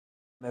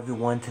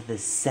Everyone to the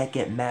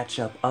second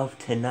matchup of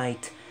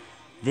tonight.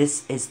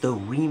 This is the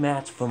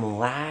rematch from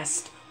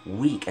last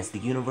week as the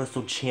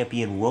Universal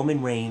Champion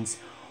Roman Reigns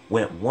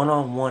went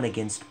one-on-one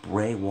against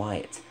Bray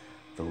Wyatt.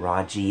 The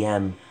Raw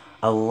GM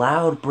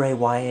allowed Bray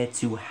Wyatt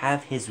to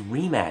have his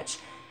rematch,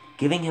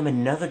 giving him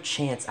another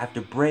chance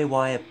after Bray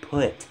Wyatt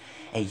put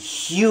a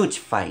huge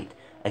fight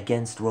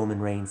against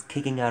Roman Reigns,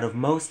 kicking out of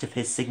most of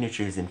his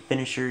signatures and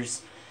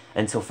finishers,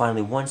 until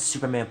finally one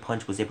Superman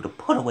punch was able to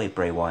put away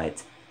Bray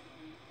Wyatt.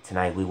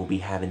 Tonight we will be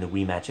having the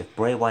rematch. If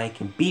Bray Wyatt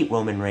can beat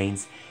Roman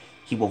Reigns,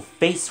 he will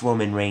face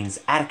Roman Reigns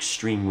at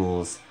Extreme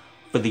Rules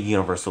for the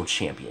Universal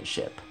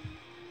Championship.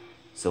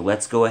 So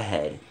let's go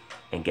ahead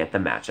and get the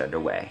match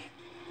underway.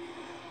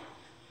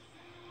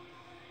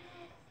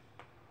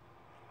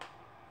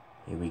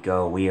 Here we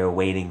go. We are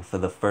waiting for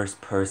the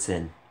first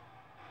person.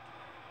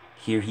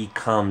 Here he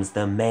comes,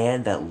 the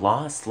man that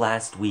lost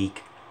last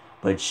week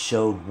but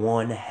showed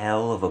one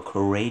hell of a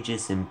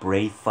courageous and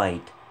brave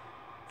fight.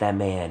 That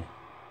man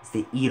is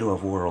the Eater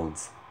of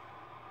Worlds,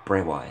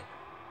 Bray Wyatt.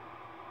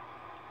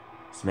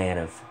 This man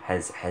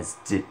is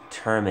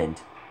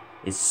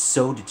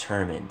so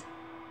determined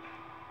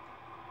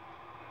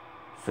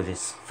for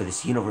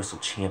this Universal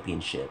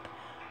Championship.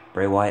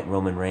 Bray Wyatt and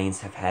Roman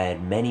Reigns have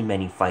had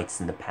many fights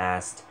in the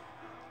past,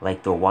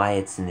 like the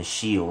Wyatts in the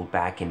Shield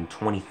back in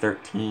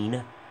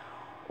 2013,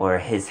 or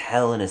his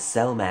Hell in a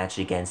Cell match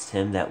against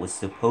him that was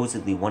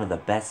supposedly one of the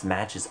best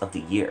matches of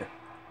the year.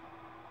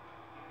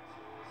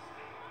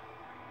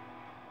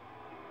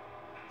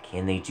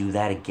 Can they do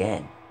that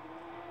again?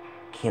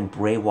 Can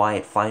Bray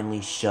Wyatt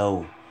finally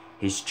show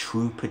his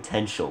true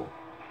potential?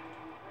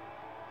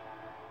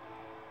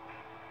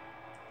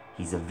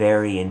 He's a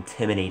very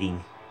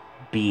intimidating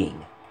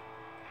being.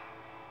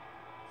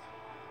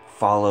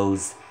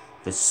 Follows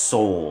the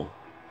soul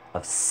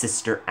of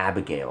Sister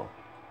Abigail.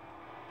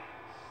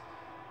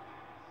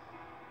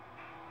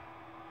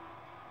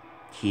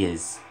 He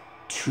is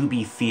to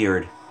be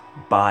feared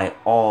by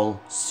all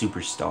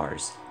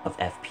superstars of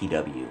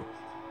FPW.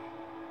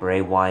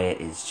 Bray Wyatt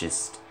is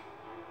just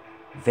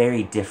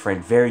very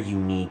different, very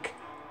unique,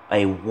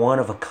 a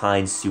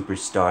one-of-a-kind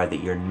superstar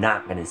that you're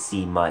not going to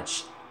see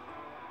much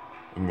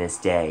in this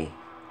day.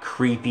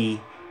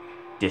 Creepy,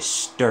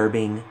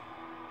 disturbing,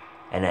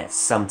 and at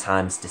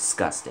sometimes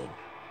disgusting.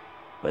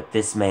 But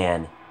this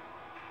man,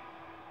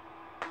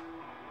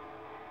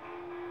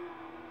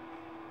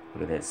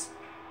 look at this.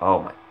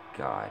 Oh my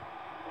God.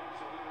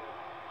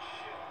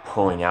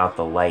 Pulling out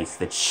the lights,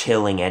 the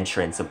chilling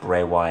entrance of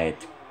Bray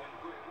Wyatt.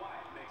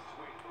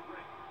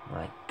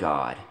 My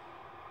God.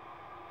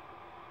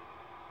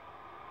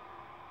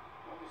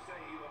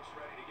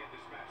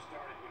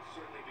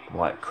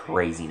 What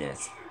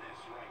craziness.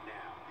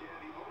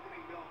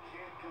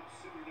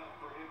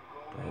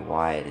 Bray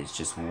Wyatt is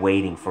just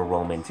waiting for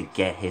Roman to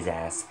get his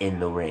ass in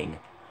the ring.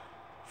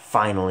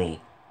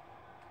 Finally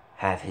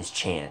have his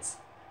chance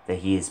that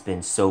he has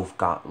been so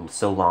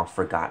long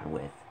forgotten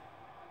with.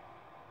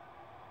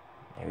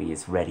 There he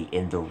is, ready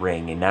in the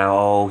ring, and now,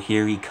 oh,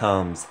 here he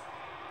comes.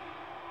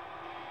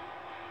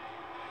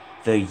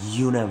 The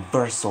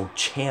Universal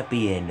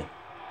Champion,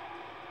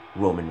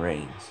 Roman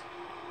Reigns.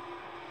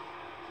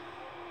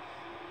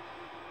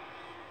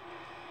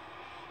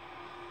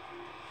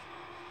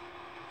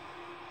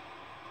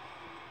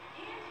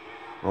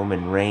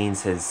 Roman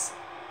Reigns has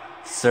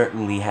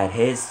certainly had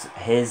his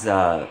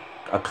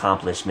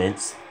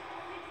accomplishments.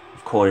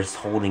 Of course,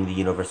 holding the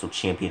Universal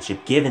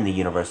Championship, given the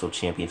Universal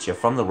Championship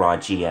from the Raw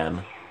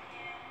GM.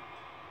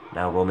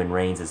 Now Roman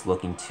Reigns is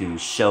looking to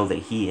show that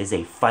he is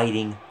a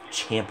fighting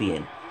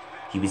champion.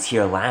 He was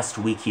here last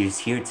week. He is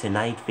here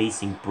tonight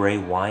facing Bray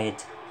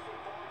Wyatt.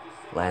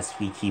 Last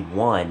week he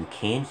won.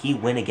 Can he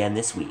win again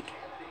this week?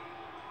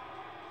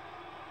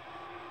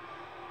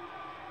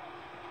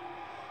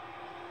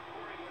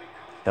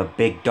 The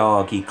big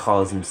dog, he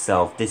calls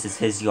himself. This is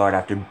his yard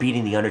after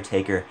beating The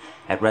Undertaker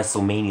at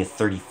WrestleMania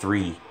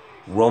 33.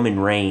 Roman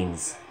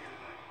Reigns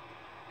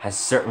has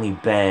certainly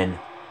been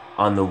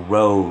on the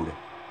road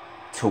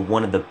to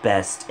one of the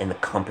best in the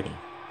company,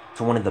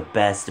 to one of the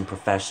best in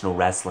professional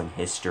wrestling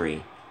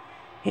history,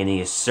 and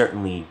he is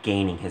certainly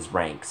gaining his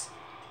ranks.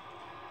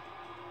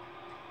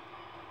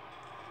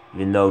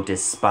 Even though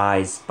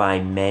despised by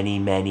many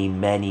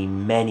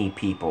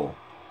people,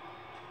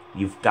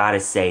 you've got to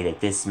say that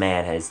this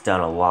man has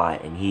done a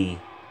lot, and he's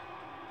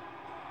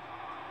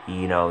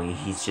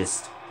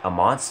just a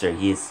monster.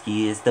 He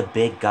is the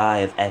big guy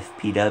of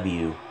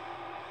FPW.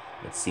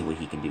 Let's see what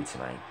he can do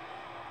tonight.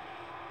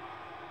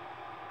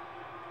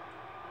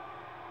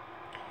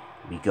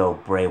 Here we go,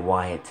 Bray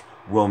Wyatt,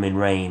 Roman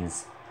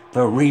Reigns,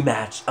 the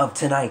rematch of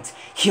tonight.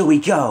 Here we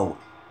go.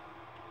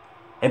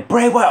 And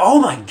Bray Wyatt, oh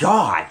my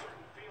God!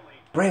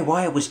 Bray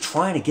Wyatt was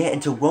trying to get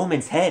into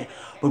Roman's head,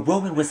 but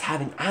Roman was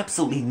having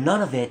absolutely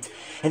none of it,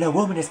 and now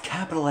Roman is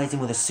capitalizing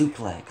with a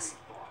suplex.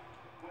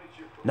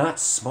 Not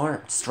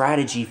smart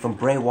strategy from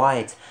Bray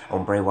Wyatt. Oh,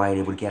 Bray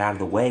Wyatt would get out of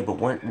the way,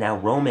 but now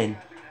Roman's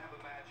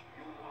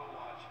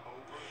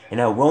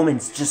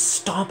just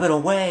stomping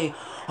away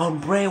on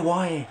Bray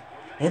Wyatt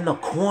in the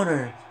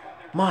corner.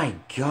 My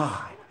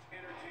God.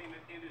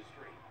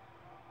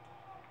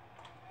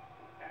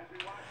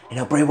 And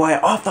now Bray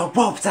Wyatt off the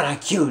ropes and a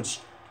huge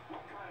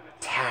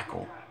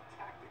tackle.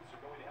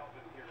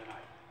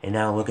 And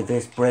now look at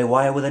this. Bray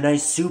Wyatt with a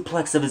nice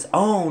suplex of his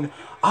own.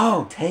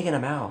 Oh, taking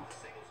him out.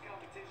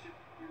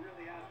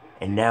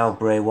 And now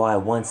Bray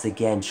Wyatt once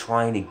again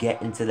trying to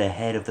get into the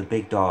head of the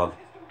big dog.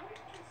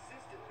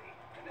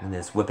 And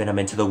this whipping him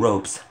into the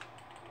ropes.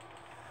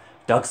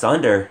 Ducks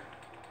under.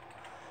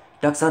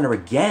 Ducks under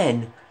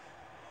again.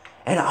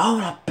 And oh,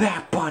 a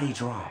back body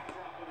drop.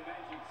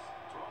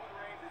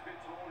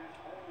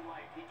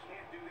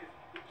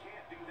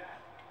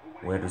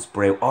 Where does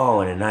Bray... Oh,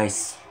 and a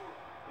nice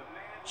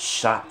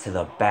shot to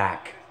the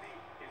back.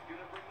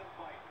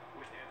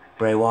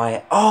 Bray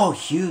Wyatt. Oh,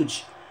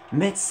 huge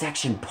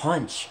midsection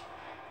punch.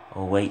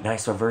 Oh, wait.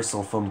 Nice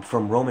reversal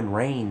from Roman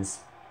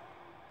Reigns.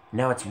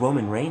 Now it's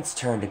Roman Reigns'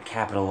 turn to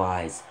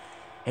capitalize.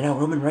 And now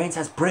Roman Reigns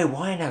has Bray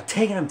Wyatt now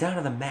taking him down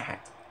to the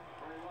mat.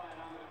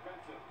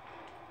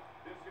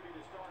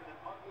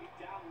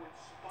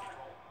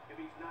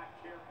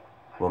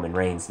 Roman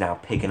Reigns now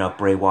picking up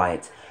Bray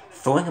Wyatt.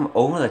 Throwing him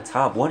over the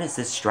top. What is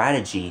this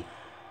strategy?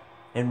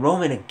 And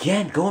Roman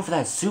again going for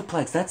that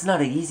suplex. That's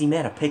not an easy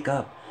man to pick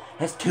up.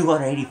 That's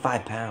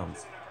 285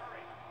 pounds.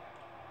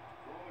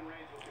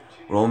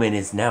 Roman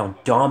is now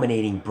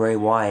dominating Bray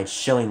Wyatt,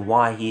 showing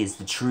why he is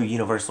the true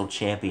Universal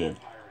Champion.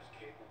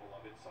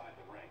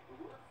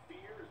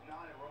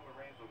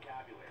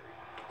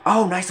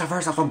 Oh, nice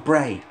reversal from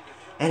Bray.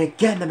 And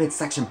again the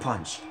midsection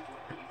punch.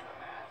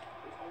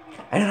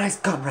 And a nice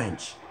gut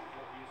wrench.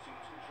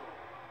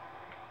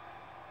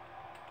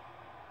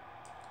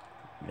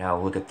 Now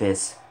look at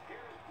this.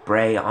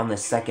 Bray on the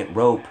second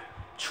rope,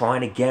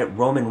 trying to get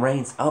Roman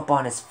Reigns up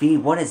on his feet.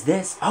 What is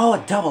this? Oh,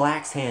 a double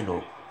axe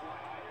handle.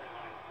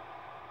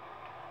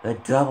 A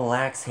double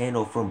axe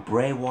handle from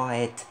Bray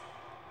Wyatt.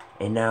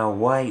 And now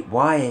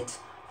Wyatt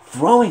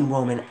throwing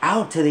Roman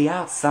out to the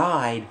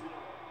outside.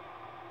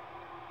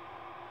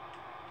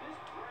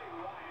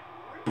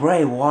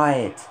 Bray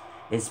Wyatt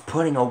is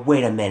putting a...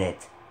 Wait a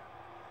minute.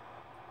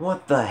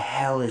 What the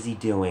hell is he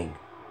doing?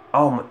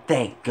 Oh,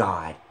 thank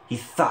God. He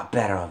thought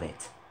better of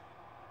it.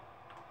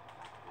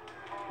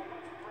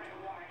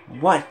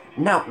 What?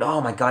 No.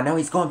 Oh my God. Now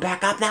he's going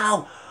back up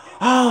now.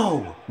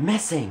 Oh,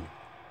 missing.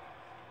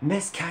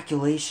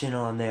 Miscalculation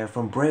on there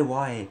from Bray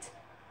Wyatt.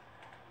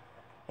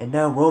 And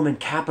now Roman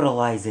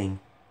capitalizing.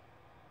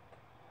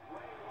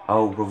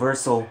 Oh,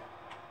 reversal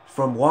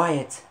from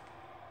Wyatt.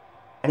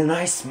 And a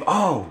nice...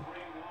 Oh.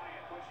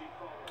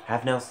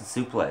 Half Nelson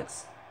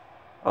suplex.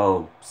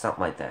 Oh,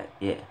 something like that.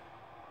 Yeah.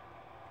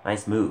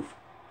 Nice move.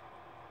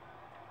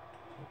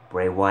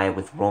 Bray Wyatt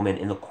with Roman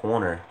in the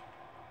corner.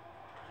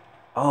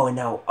 Oh, and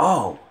now...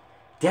 Oh.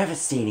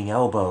 Devastating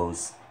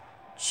elbows.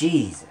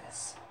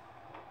 Jesus.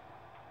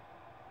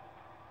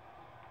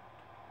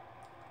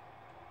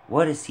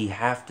 What does he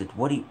have to...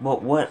 What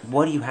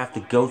do you have to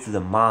go through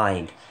the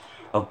mind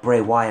of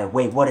Bray Wyatt?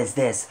 Wait, what is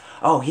this?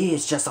 Oh, he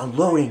is just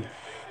unloading.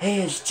 He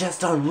is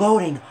just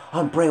unloading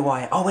on Bray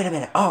Wyatt. Oh, wait a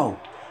minute. Oh,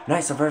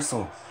 nice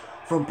reversal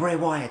from Bray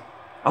Wyatt.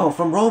 Oh,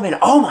 from Roman.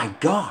 Oh, my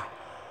God.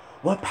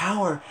 What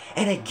power.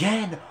 And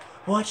again,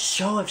 what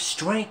show of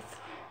strength.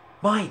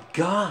 My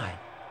God.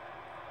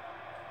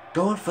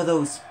 Going for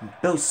those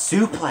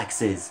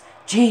suplexes.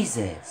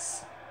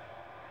 Jesus.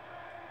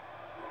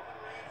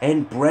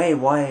 And Bray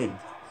Wyatt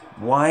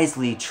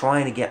wisely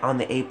trying to get on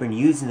the apron,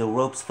 using the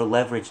ropes for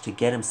leverage to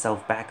get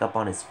himself back up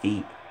on his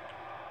feet.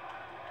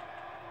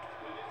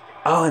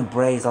 Oh, and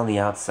Bray's on the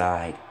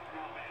outside.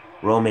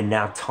 Roman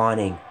now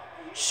taunting,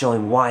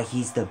 showing why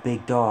he's the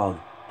big dog.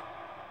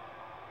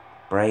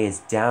 Bray is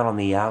down on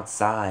the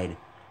outside.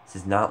 This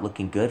is not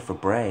looking good for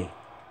Bray.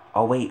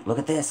 Oh, wait, look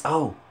at this.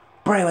 Oh,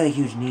 Bray with a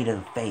huge knee to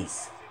the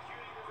face.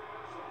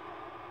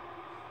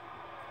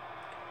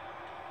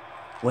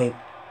 Wait.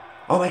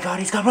 Oh, my God,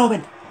 he's got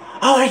Roman.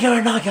 Oh, and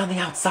you're knocking on the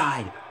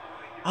outside.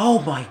 Oh,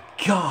 my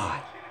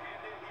God.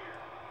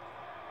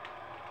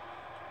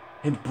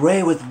 And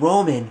Bray with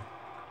Roman.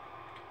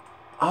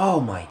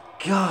 Oh, my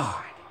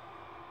God.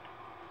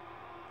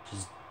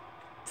 Just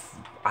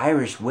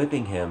Irish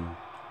whipping him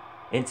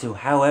into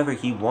however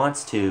he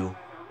wants to.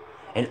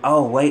 And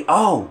oh, wait.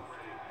 Oh!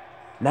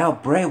 Now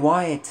Bray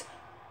Wyatt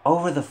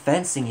over the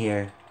fencing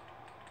here.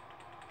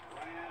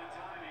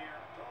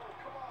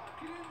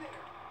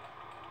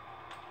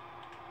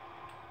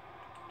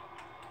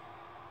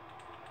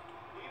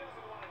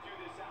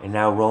 And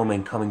now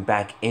Roman coming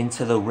back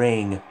into the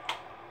ring.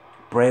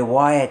 Bray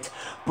Wyatt.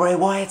 Bray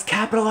Wyatt's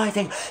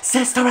capitalizing.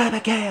 Sister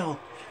Abigail.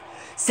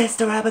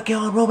 Sister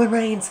Abigail and Roman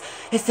Reigns.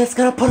 Is this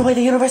going to put away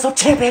the Universal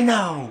Champion?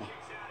 No.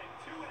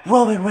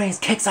 Roman Reigns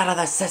kicks out of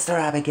the Sister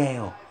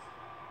Abigail.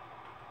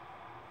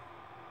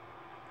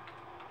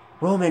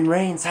 Roman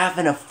Reigns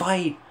having a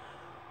fight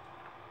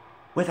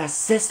with a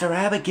Sister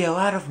Abigail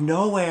out of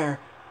nowhere.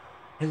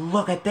 And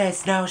look at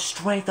this. Now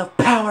strength of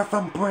power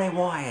from Bray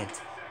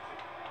Wyatt.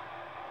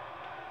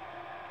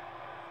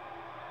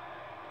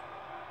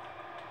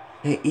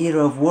 The Eater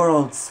of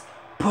Worlds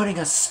putting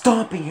a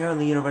stomping here on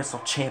the Universal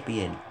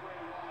Champion.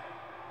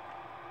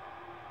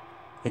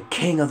 the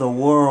king of the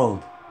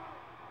world,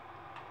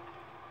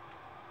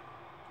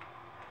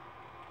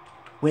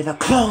 with a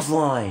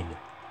clothesline.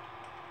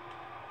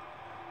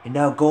 And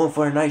now going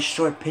for a nice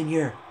short pin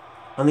here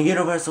on the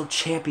Universal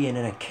Champion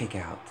and a kick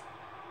out.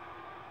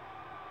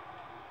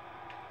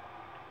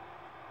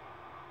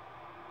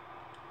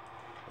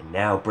 And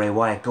now Bray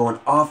Wyatt going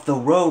off the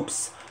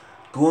ropes,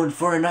 going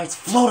for a nice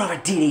float over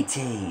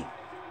DDT.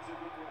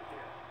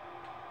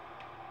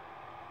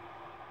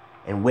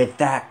 And with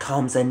that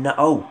comes with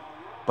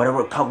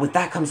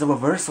that comes a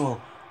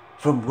reversal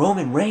from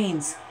Roman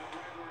Reigns.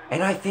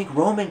 And I think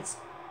Roman's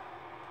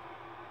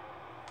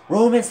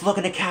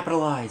looking to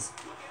capitalize.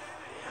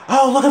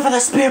 Oh, looking for the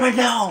spear, but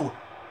no!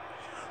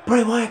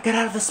 Bray Wyatt got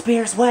out of the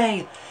spear's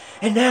way.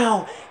 And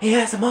now he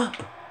has him up.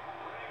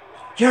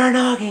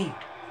 Uranagi.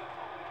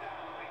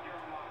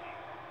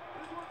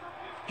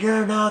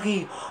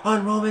 Uranagi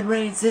on Roman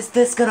Reigns. Is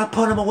this gonna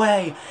put him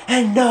away?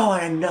 And no,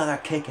 and another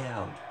kick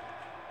out.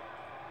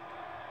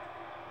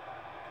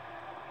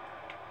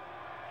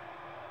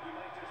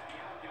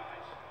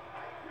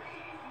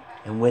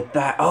 And with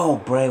that, oh,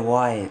 Bray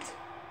Wyatt.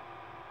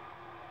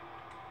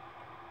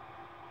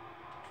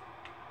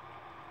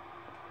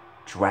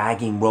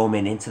 Dragging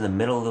Roman into the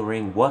middle of the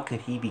ring. What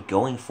could he be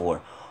going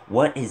for?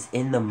 What is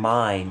in the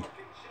mind?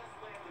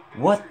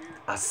 What?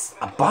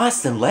 A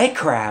Boston leg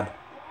crab?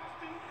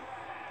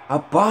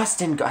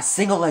 A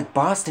single leg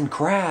Boston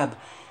crab?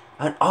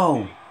 And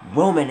oh,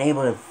 Roman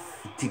able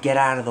to get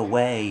out of the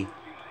way.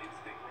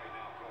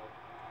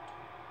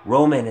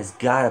 Roman has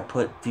got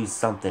to do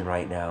something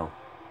right now.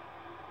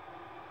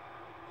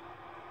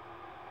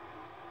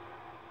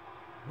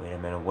 Wait a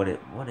minute,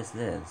 what is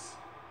this?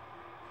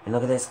 And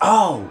look at this.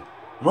 Oh!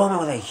 Roman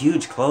with a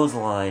huge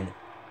clothesline.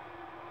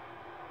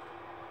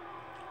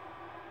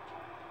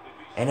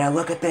 And now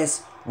look at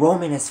this.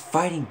 Roman is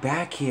fighting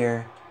back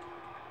here.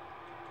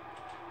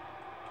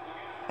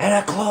 And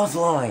a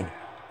clothesline.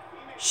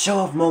 Show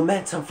of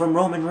momentum from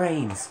Roman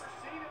Reigns.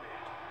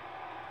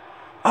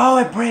 Oh,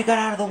 and Bray got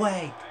out of the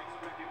way.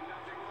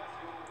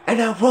 And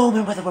now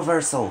Roman with a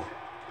reversal.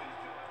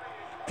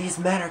 These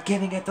men are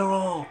giving it their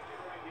all.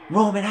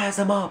 Roman has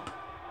him up.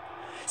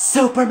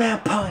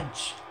 Superman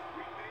punch.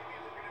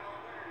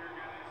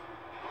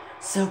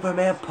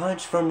 Superman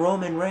punch from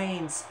Roman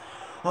Reigns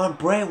on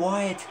Bray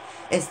Wyatt.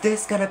 Is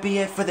this gonna be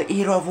it for the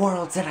Eater of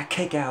Worlds? And a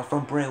kick out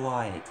from Bray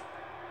Wyatt.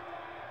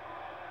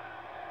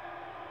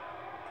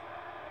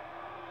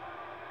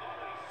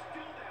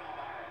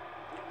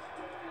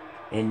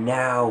 And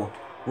now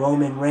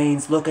Roman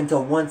Reigns looking to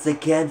once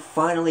again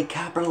finally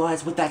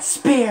capitalize with that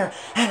spear,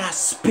 and a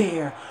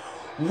spear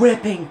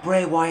ripping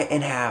Bray Wyatt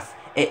in half.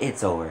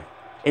 It's over.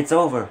 It's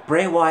over.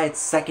 Bray Wyatt's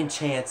second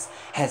chance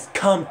has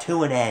come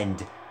to an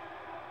end.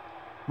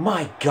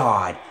 My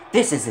God,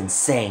 this is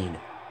insane.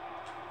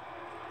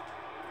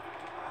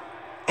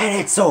 And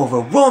it's over.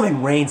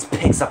 Roman Reigns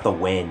picks up the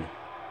win.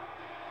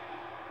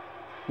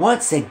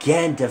 Once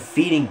again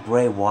defeating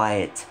Bray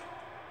Wyatt.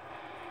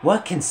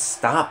 What can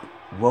stop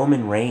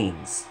Roman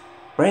Reigns?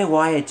 Bray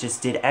Wyatt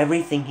just did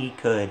everything he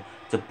could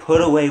to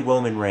put away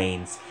Roman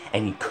Reigns,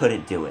 and he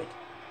couldn't do it.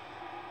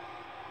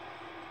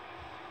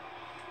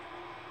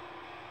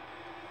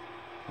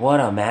 What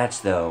a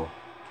match, though.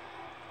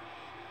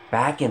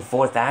 Back and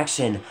forth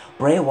action.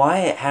 Bray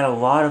Wyatt had a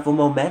lot of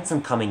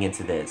momentum coming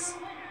into this.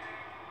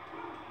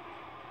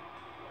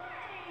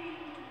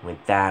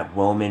 With that,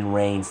 Roman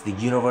Reigns, the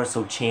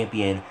Universal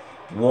Champion,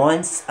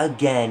 once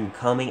again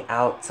coming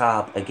out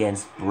top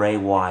against Bray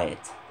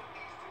Wyatt.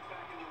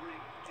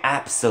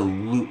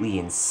 Absolutely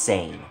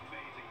insane.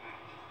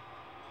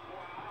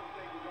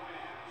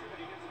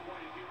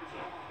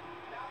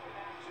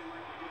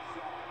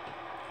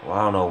 Well,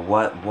 I don't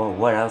know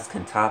what else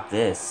can top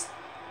this.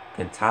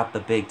 Can top the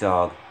big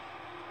dog.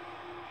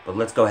 But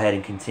let's go ahead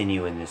and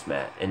continue in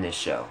this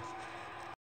show.